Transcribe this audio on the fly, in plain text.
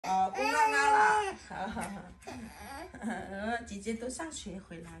哦，公刚刚了。姐姐都上学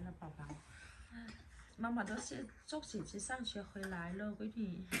回来了，宝宝。妈妈都是坐姐姐上学回来了，闺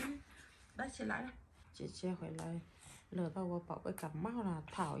女。来起来了，姐姐回来，惹到我宝贝感冒了，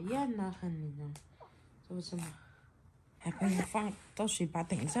讨厌了很呢，是不是嘛？还不要放到水吧，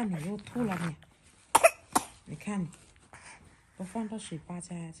等一下你又吐了你。你看，都放到水吧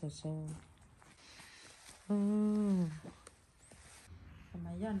噻，手手。我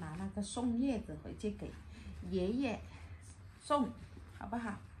们要拿那个送叶子回去给爷爷送，好不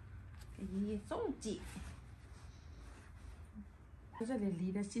好？给爷爷送去。这里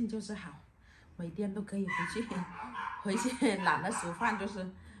离得近就是好，每天都可以回去懒得煮饭，就是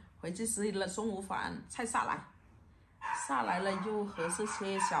回去吃了中午饭，菜下来了又合适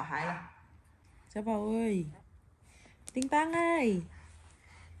些小孩了。小宝ơi，叮当ơi，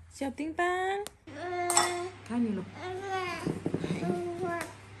小叮当，看你了。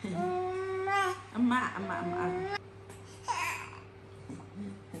妈，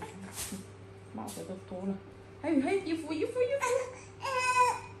帽子都脱了，还有嘿，衣服，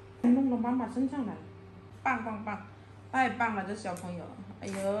弄到妈妈身上来，棒，太棒了，这小朋友，哎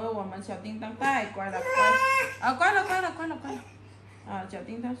呦，我们小叮当太乖了，乖了，啊，小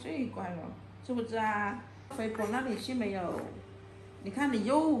叮当最乖了，是不是啊？回婆那里去没有？你看你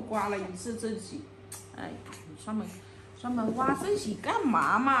又刮了一次自己，哎，专门挖自己干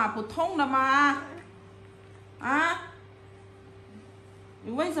嘛嘛？不痛的吗？啊？你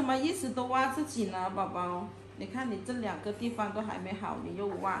为什么一直都挖自己呢，宝宝？你看你这2个地方都还没好，你又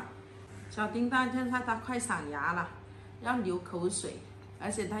挖。小叮当现在他快闪牙了，要流口水，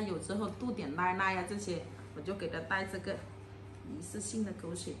而且他有时候肚点奶奶呀这些，我就给他带这个一次性的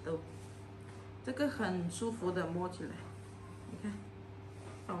口水兜，这个很舒服的摸起来。你看，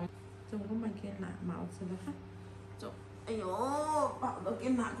走，我们给拿帽子了哈，走。哎呦，宝都给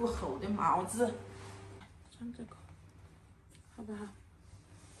拿个厚的帽子，穿这个，好不好？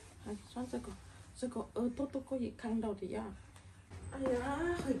哎，穿这个耳朵都可以看到的呀。哎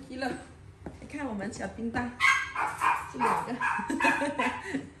呀，回去了。你看我们小叮当，这2个，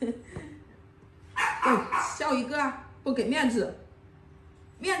笑一个啊，不给面子，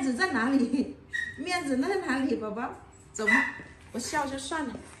面子在哪里？面子在哪里，宝宝？走嘛，不笑就算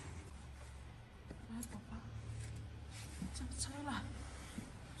了。来，宝宝，上车了，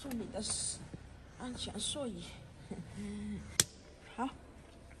祝你的安全座椅。好，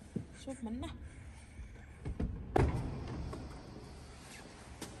出门了。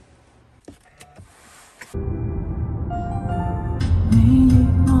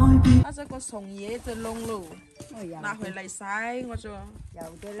他这个送叶子弄了，拿回来晒，我说。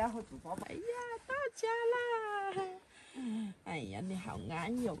有的啦，好做宝宝。哎呀，到家啦！哎呀，你好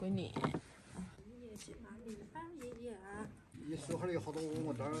安哟，闺女。爷爷去哪里了？爷爷啊！你说好的有好多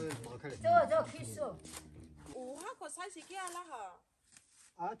我这儿打开了。这可以说。无花果晒起干了哈。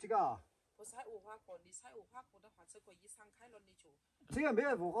啊，这个啊？不晒无花果，你晒无花果的话，这个一散开了你就。这个没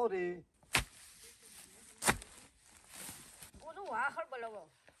有不好的。我都挖好不了哦，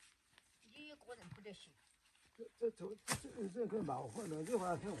你一个人不得行。这个冒火了，这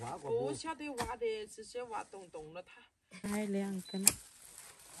话很挖过。不晓得挖的，直接挖洞了它。还2根。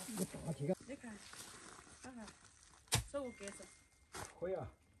我大这个。你看，看看，这我给着。可以啊。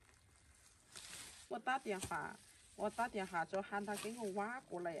我打电话就喊他给我挖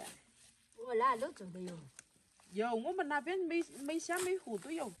过来呀。我哪都做的哟。有，我们那边没香没湖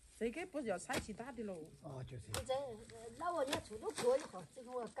都有，这个不要晒其他的喽。哦，就是。这老王家做都可以哈，这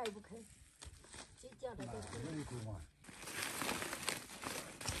个我改不开。这叫的。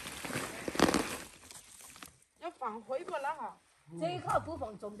要放灰不了哈。这个不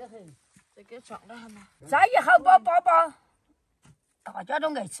放重得很。这个壮得很呐。再一好包包包，大家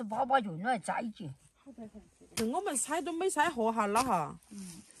都爱吃包包，就来摘一件。我们晒都没晒和好了哈。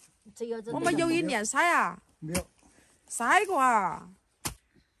这个我们有1年晒啊。没有。晒过啊。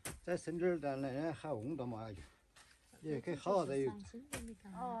再生点儿，但那还温到嘛去。也可以好的有。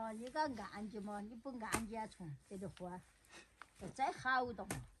哦，你个按键嘛，你不按键从这里换，再好的嘛。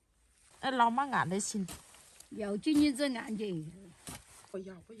老妈按得行。要紧你这按键。不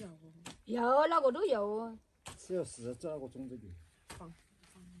要哦。要哪个都要哦。只要是找个种子就。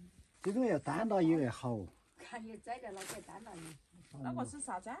这种要单打以来好。看你摘的那个单打的。那个是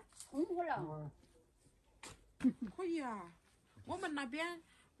啥子？红火了。可以啊，我们那边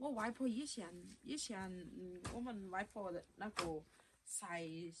我外婆以前，我们外婆的那个晒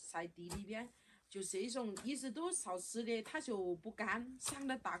地里边，就是一种一直都潮湿的，它就不干，响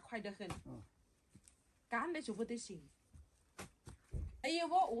的大块的很，干的就不得行。哎呀，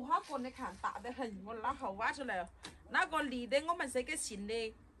我无花果你看大得很，我拿后挖出来了，那个离的我们这个新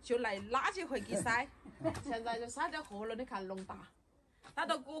的就拿垃圾回去晒，现在就晒得活了。你看农大，它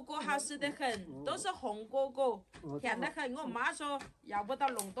的果果好吃得很，都是红果果，甜得很。我妈说要不到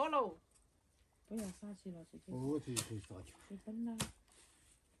弄多了，不要撒起了，这就。哦，这可以撒起。这本来。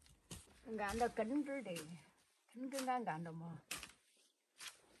按到根这儿的，根按到嘛。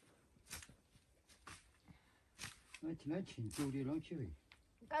那听他清酒的啷起回？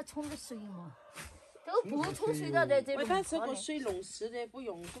该冲个水嘛，都不冲水了的这为它这个水弄湿的，不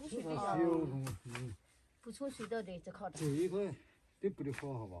用冲水的。不冲水了的这烤的。这一个都不得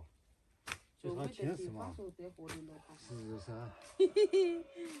活，好吧？就他天是嘛？是噻。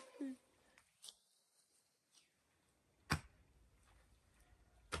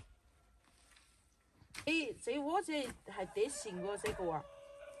哎，这窝子还得行哦，这个啊。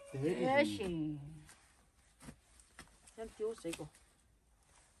也行。想丢这个。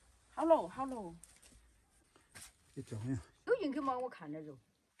好了，好了。你这样。丢进去嘛，我看了就。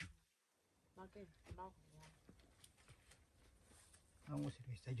拿给拿回来。那我这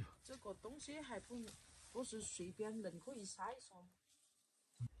里塞就。这个东西还不是随便人可以晒噻。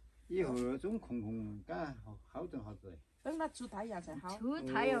以后那种空干好整好子。等它出太阳才好。出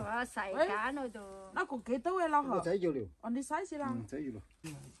太阳啊，晒干了都。那个给到哎，老汉。我摘就了。哦，你晒起了。摘就了。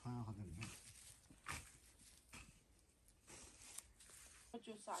穿好的。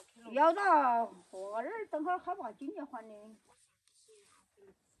要了，活儿等会儿好把今年还的。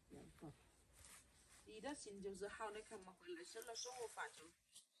你的心就是好，你看嘛，回来吃了中午饭就。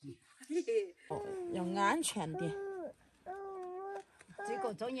嘿嘿。要安全点。这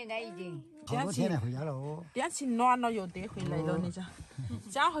个终于安一点。好多天来回家了哦。天气暖了又得回来了，你说，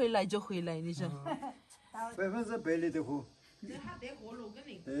想回来就回来，你说。100%的得活。这还得活了，跟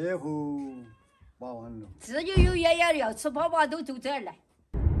你。得活，8万了。只有爷爷要吃粑粑都走这儿来。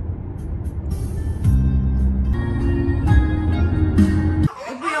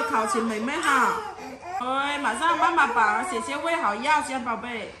你不要靠近妹妹哈。哎，马上妈妈把姐姐喂好药先，宝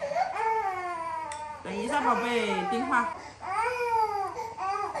贝。等一下，宝贝，听话。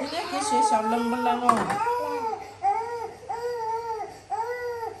今天去学校冷不冷哦？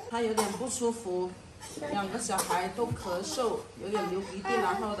他有点不舒服，2个小孩都咳嗽，有点流鼻涕，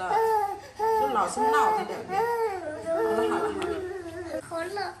然后的就老是闹着2个。好了。好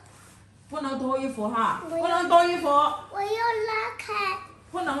了。不能脱衣服哈，不能脱衣服。我要拉开。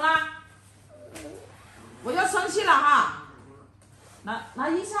不能啦。我要生气了哈。拿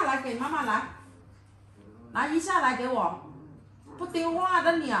一下来给妈妈来。拿一下来给我。不听话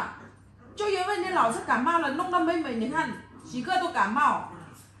的你啊，就因为你老是感冒了，弄到妹妹你看几个都感冒，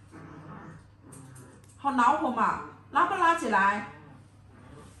好恼火嘛，拉不拉起来？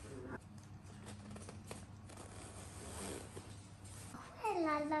快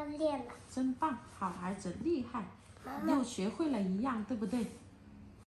拉练了。真棒，好孩子，厉害，又学会了一样，对不对？